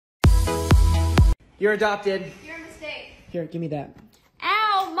You're adopted. You're a mistake. Here, give me that.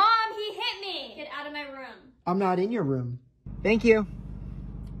 Ow, Mom, he hit me. Get out of my room. I'm not in your room. Thank you.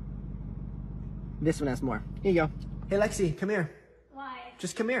 This one has more. Here you go. Hey, Lexi, come here. Why?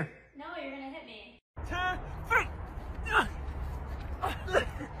 Just come here. No, you're gonna hit me.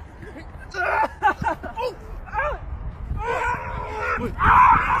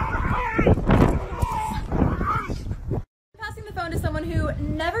 Passing the phone to someone who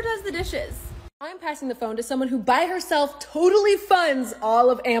never does the dishes. I'm passing the phone to someone who by herself totally funds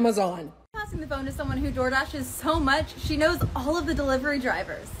all of Amazon. Passing the phone to someone who DoorDashes so much she knows all of the delivery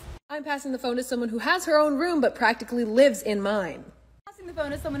drivers. I'm passing the phone to someone who has her own room but practically lives in mine. Passing the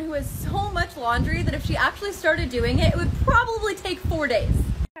phone to someone who has so much laundry that if she actually started doing it, it would probably take 4 days.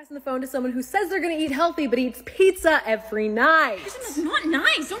 Passing the phone to someone who says they're gonna eat healthy but eats pizza every night. That's not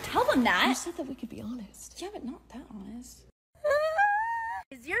nice. Don't tell them that. You said that we could be honest. Yeah, but not that honest.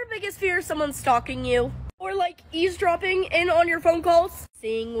 Is your biggest fear someone stalking you? Or like eavesdropping in on your phone calls?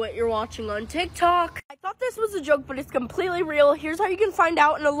 Seeing what you're watching on TikTok? I thought this was a joke, but it's completely real. Here's how you can find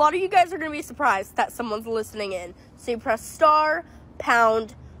out, and a lot of you guys are gonna be surprised that someone's listening in. So you press star,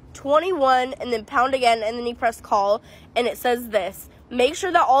 pound, 21, and then pound again, and then you press call, and it says this. Make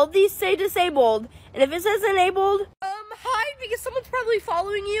sure that all of these say disabled, and if it says enabled, hide because someone's probably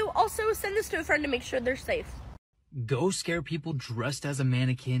following you. Also, send this to a friend to make sure they're safe. Go scare people dressed as a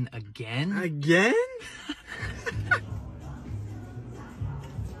mannequin again? Again?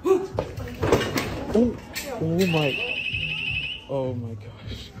 Oh my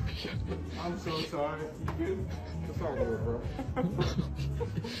gosh. I'm so sorry. You good? It's all good, bro.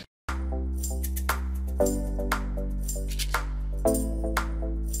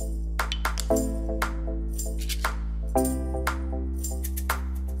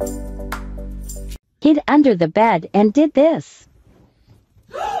 Hid under the bed and did this.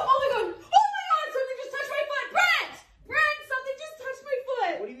 Oh my god! Something just touched my foot! Brent, something just touched my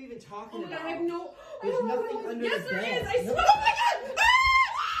foot! What are you even talking Oh my god, about? I have no... There's nothing under yes, the there bed. is! I swear! Oh my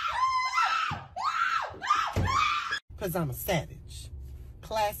god! Cause I'm a savage.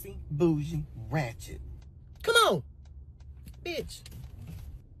 Classy, bougie, ratchet. Come on. Bitch.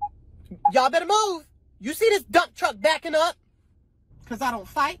 Y'all better move. You see this dump truck backing up? Cause I don't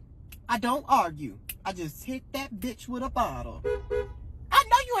fight. I don't argue. I just hit that bitch with a bottle. I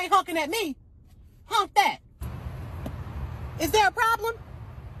know you ain't honking at me. Honk that. Is there a problem?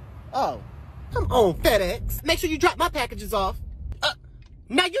 Oh. Come on, FedEx. Make sure you drop my packages off.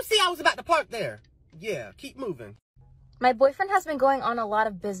 Now you see I was about to park there. Yeah, keep moving. My boyfriend has been going on a lot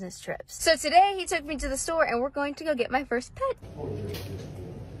of business trips. So today he took me to the store and we're going to go get my first pet.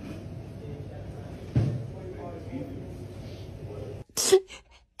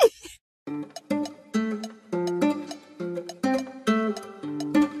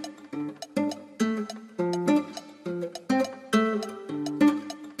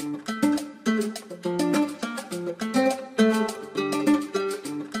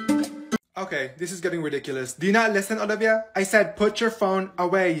 Okay, this is getting ridiculous. Do you not listen, Olivia? I said put your phone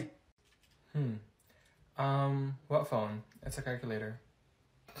away. What phone? It's a calculator.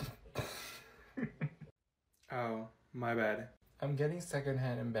 Oh, my bad. I'm getting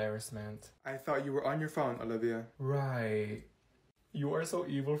secondhand embarrassment. I thought you were on your phone, Olivia. Right. You are so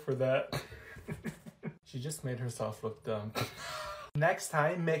evil for that. She just made herself look dumb. Next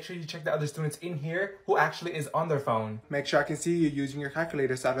time, make sure you check the other students in here who actually is on their phone. Make sure I can see you using your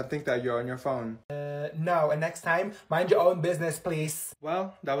calculator so I don't think that you're on your phone. No, and next time, mind your own business, please.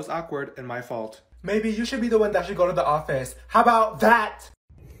 Well, that was awkward and my fault. Maybe you should be the one that should go to the office. How about that?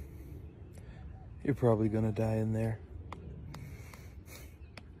 You're probably gonna die in there.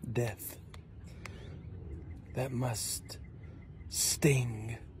 Death. That must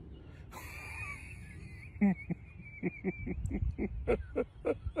sting.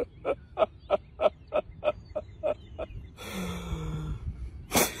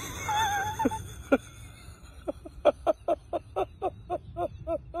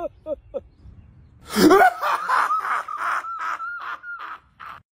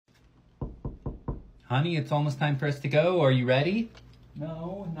 Honey, it's almost time for us to go. Are you ready?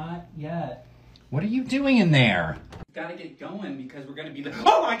 No, not yet. What are you doing in there? Gotta get going because we're gonna be late.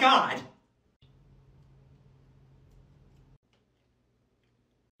 Oh my god!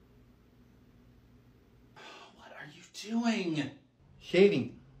 What are you doing?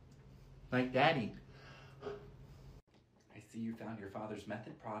 Shaving. Like Daddy. I see you found your father's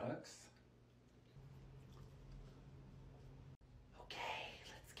method products. Okay.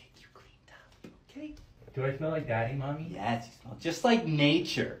 Do I smell like Daddy, Mommy? Yes, you smell just like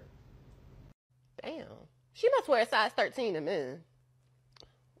nature. Damn. She must wear a size 13 to me.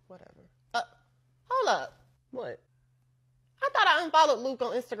 Whatever. How I unfollowed Luke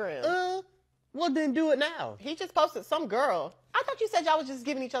on Instagram. Well, then do it now. He just posted some girl. I thought you said y'all was just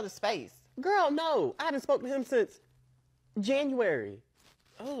giving each other space. Girl, no. I haven't spoken to him since January.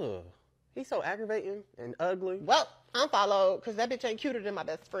 Ugh. He's so aggravating and ugly. Well, unfollowed, because that bitch ain't cuter than my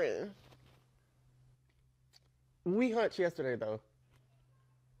best friend. We hunched yesterday, though.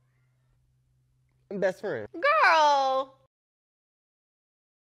 Best friend. Girl!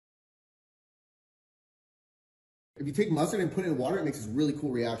 If you take mustard and put it in water, it makes this really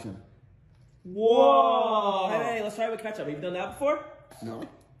cool reaction. Whoa! Hey, let's try it with ketchup. Have you done that before? No.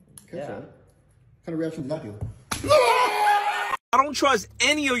 Ketchup? What kind of reaction does that do? I don't trust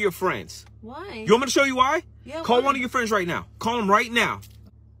any of your friends. Why? You want me to show you why? Yeah, Call why? one of your friends right now. Call him right now.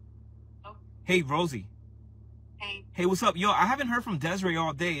 Oh. Hey, Rosie. Hey. Hey, what's up? Yo, I haven't heard from Desiree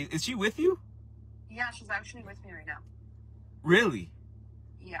all day. Is she with you? Yeah, she's actually with me right now. Really?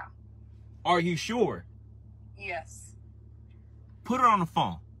 Yeah. Are you sure? Yes. Put her on the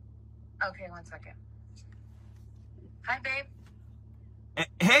phone. Okay, 1 second. Hi, babe.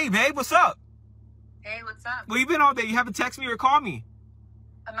 Hey, babe, what's up? Hey, what's up? Where you been all day? You haven't texted me or called me.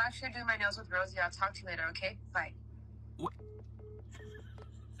 I'm actually doing my nails with Rosie. I'll talk to you later, okay? Bye. What?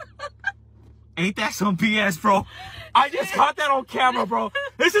 Ain't that some BS, bro? I just caught that on camera, bro.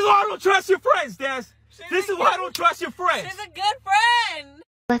 This is why I don't trust your friends, Des. This is why I don't trust your friends. She's a good friend.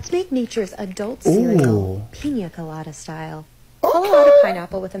 Let's make nature's adult cereal, pina colada style. Pull out a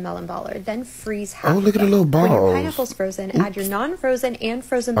pineapple with a melon baller, then freeze half. Oh, look at the little balls. When your pineapple's frozen, add your non-frozen and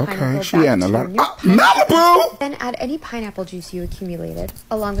frozen pineapple she back adding a to lot. your new Malibu! Then add any pineapple juice you accumulated,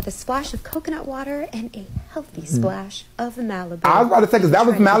 along with a splash of coconut water and a healthy splash of Malibu. I was about to say, because that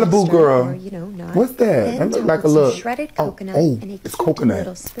was Malibu, girl. Or, you know, not. What's that? Then That looks top like a with some little... shredded coconut and a it's cute coconut.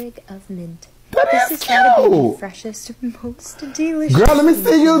 little sprig of mint. That This is is how to be the cute. freshest, most delicious. Girl, let me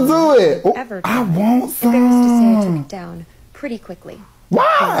see you do it. Oh, Ever I tried. want Needless to say, I took some. it down pretty quickly.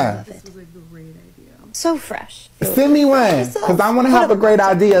 Why? This was a great idea. So fresh. Send me one, because I want to have a great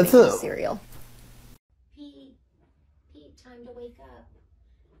idea, too. Cereal. Pete, time to wake up.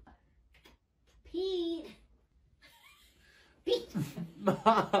 Pete.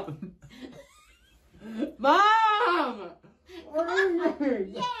 Mom! Mom!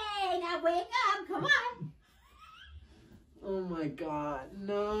 Yay, now wake up, come on. Oh my god,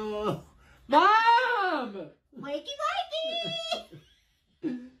 no. Mom! Wakey, wakey.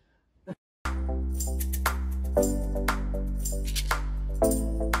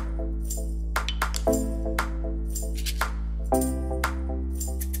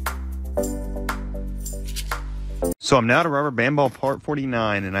 So I'm now at Rubber Band Ball Part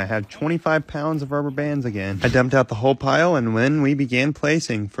 49, and I have 25 pounds of rubber bands again. I dumped out the whole pile, and when we began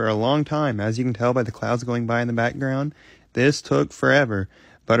placing for a long time, as you can tell by the clouds going by in the background, this took forever.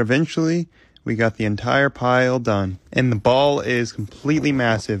 But eventually, we got the entire pile done. And the ball is completely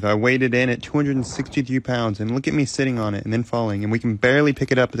massive. I weighed it in at 262 pounds, and look at me sitting on it and then falling, and we can barely pick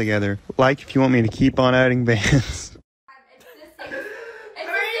it up together. Like if you want me to keep on adding bands.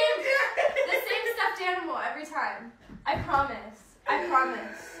 I promise. I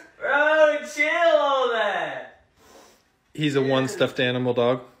promise. Bro, chill all that. He's a one stuffed animal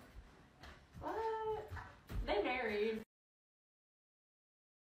dog. What? They married.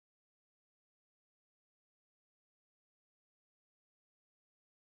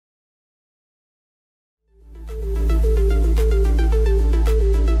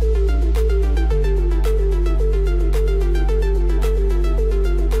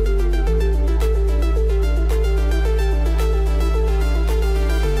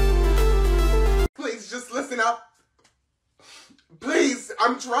 Please, just listen up. Please,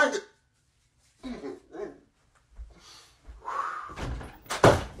 I'm trying to...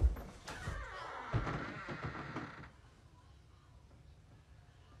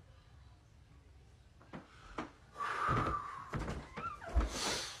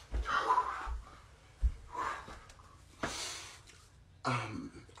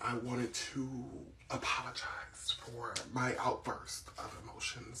 I wanted to apologize for my outburst of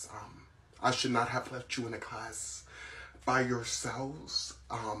emotions. I should not have left you in a class by yourselves.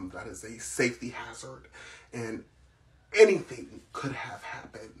 That is a safety hazard, and anything could have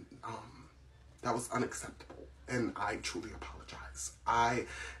happened. That was unacceptable, and I truly apologize. I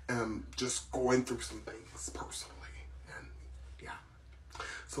am just going through some things personally, and yeah.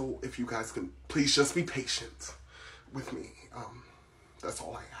 So if you guys can please just be patient with me. That's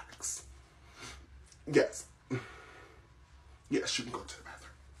all I ask. Yes. Yes, you can go to the bathroom.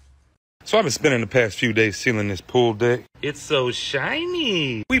 So I've been spending the past few days sealing this pool deck. It's so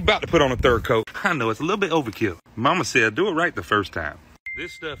shiny. We about to put on a third coat. I know it's a little bit overkill. Mama said do it right the first time.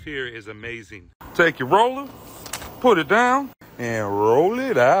 This stuff here is amazing. Take your roller, put it down, and roll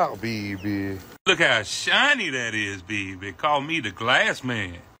it out, baby. Look how shiny that is, baby. Call me the glass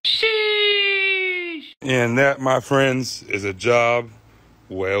man. Sheesh. And that, my friends, is a job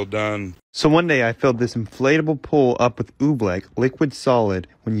well done. So one day I filled this inflatable pool up with oobleck, liquid solid.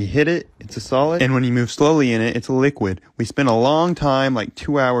 When you hit it, it's a solid, and when you move slowly in it, it's a liquid. We spent a long time, like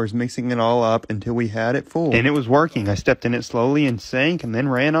 2 hours, mixing it all up until we had it full. And it was working. I stepped in it slowly and sank, and then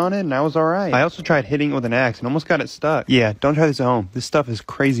ran on it, and I was alright. I also tried hitting it with an axe and almost got it stuck. Yeah, don't try this at home. This stuff is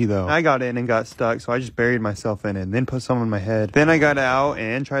crazy though. I got in and got stuck, so I just buried myself in it, and then put some on my head. Then I got out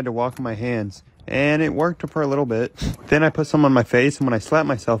and tried to walk on my hands. And it worked for a little bit. Then I put some on my face, and when I slapped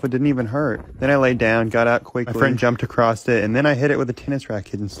myself, it didn't even hurt. Then I laid down, got out quickly. My friend jumped across it, and then I hit it with a tennis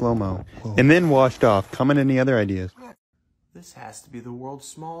racket in slow-mo. And then washed off. Comment any other ideas. This has to be the world's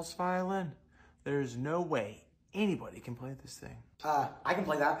smallest violin. There's no way anybody can play this thing. I can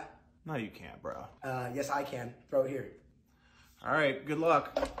play that. No, you can't, bro. Yes, I can. Throw it here. All right, good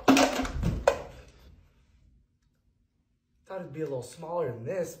luck. Thought it'd be a little smaller than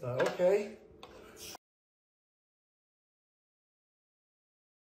this, but okay.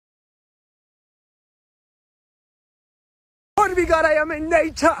 What we got? I am in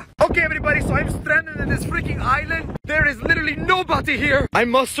nature. Okay, everybody, so I'm stranded in this freaking island. There is literally nobody here. I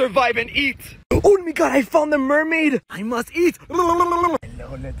must survive and eat. Oh my god, I found the mermaid. I must eat. Hello, little mermaid.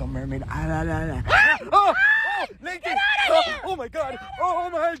 Oh, Lincoln. Oh my god. Oh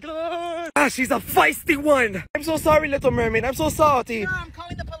my god. Ah, she's a feisty one. I'm so sorry, little mermaid. I'm so sorry. No, I'm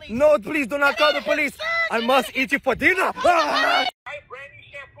calling the police. No, please do not call the police. I must eat you for dinner. Ah. Brand new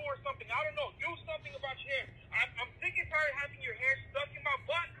shampoo or something. I don't know. Do something about your hair. I'm sick and tired of having your hair stuck in my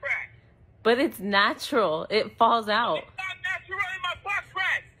butt crack. But it's natural. It falls out. It's not natural in my butt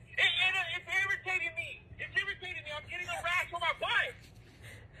crack. It's irritating me. It's irritating me. I'm getting a rash on my butt.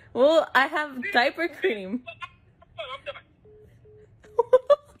 Well, I have diaper cream. I'm done.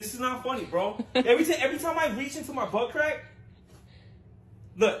 This is not funny, bro. Every time I reach into my butt crack,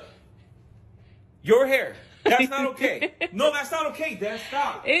 look, your hair. That's not okay. No, that's not okay, Dad.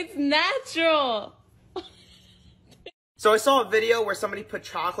 Stop. It's natural. So I saw a video where somebody put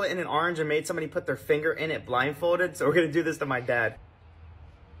chocolate in an orange and made somebody put their finger in it blindfolded. So we're gonna do this to my dad.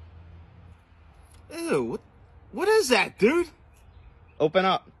 Ew, what is that, dude? Open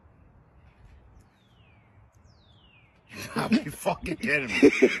up. Are you fucking kidding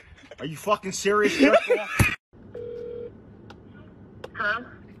me? Are you fucking serious? Huh?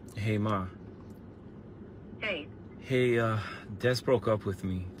 Hey, Ma. Hey. Hey, Des broke up with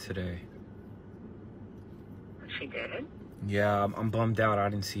me today. She did? Yeah, I'm bummed out. I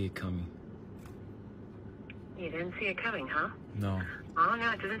didn't see it coming. You didn't see it coming, huh? No. Oh,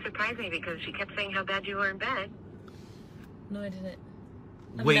 no, it doesn't surprise me because she kept saying how bad you were in bed. No, I didn't.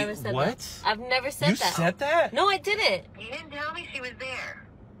 Wait, never said what? That. I've never said You that. You said that? No, I didn't. You didn't tell me she was there.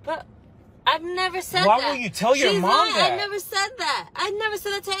 But I've never said Why that. will you tell your She's mom lying. that? I never said that. I never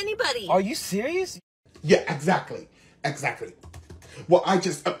said that to anybody. Are you serious? Yeah, exactly. Exactly. Well, I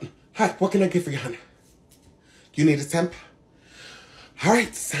just... hi, what can I get for you, hon? You need a temp? All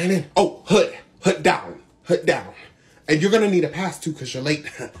right, sign in. Oh, hood. Hood down. Hood down. And you're going to need a pass, too, because you're late.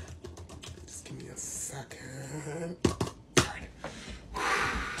 Just give me a second. All right.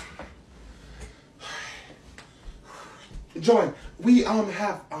 Join. We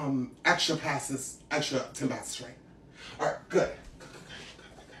have extra passes, extra 10 passes, right? All right, good.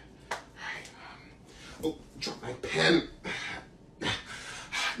 All right. Oh, drop my pen.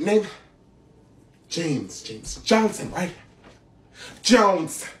 Name? James Johnson, right?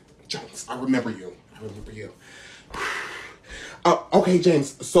 Jones. I remember you. Okay,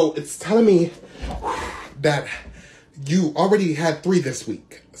 James. So it's telling me that you already had 3 this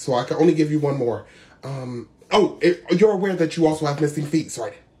week, so I can only give you 1 more. You're aware that you also have missing feet,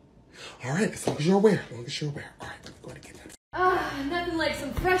 right? All right, as long as you're aware. All right, go ahead and get that. Nothing like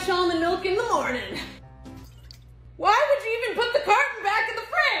some fresh almond milk in the morning. Why would you even put the carton back in the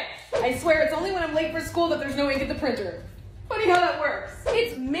fridge? I swear it's only when I'm late for school that there's no ink at the printer. Funny how that works.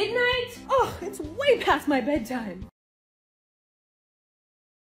 It's midnight? Oh, it's way past my bedtime.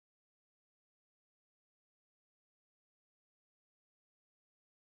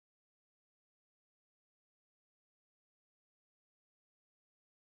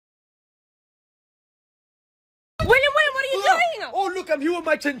 William, what are you doing? Oh, look, I'm here with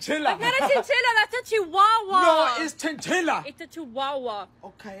my chinchilla. That's not a chinchilla, that's a chihuahua. No, it's chinchilla. It's a chihuahua.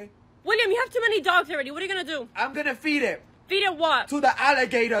 Okay. William, you have too many dogs already. What are you going to do? I'm going to feed it. Feed it what? To the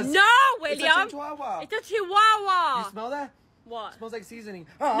alligators. No, William. It's a chihuahua. It's a chihuahua. You smell that? What? It smells like seasoning.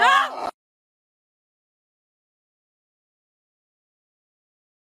 No!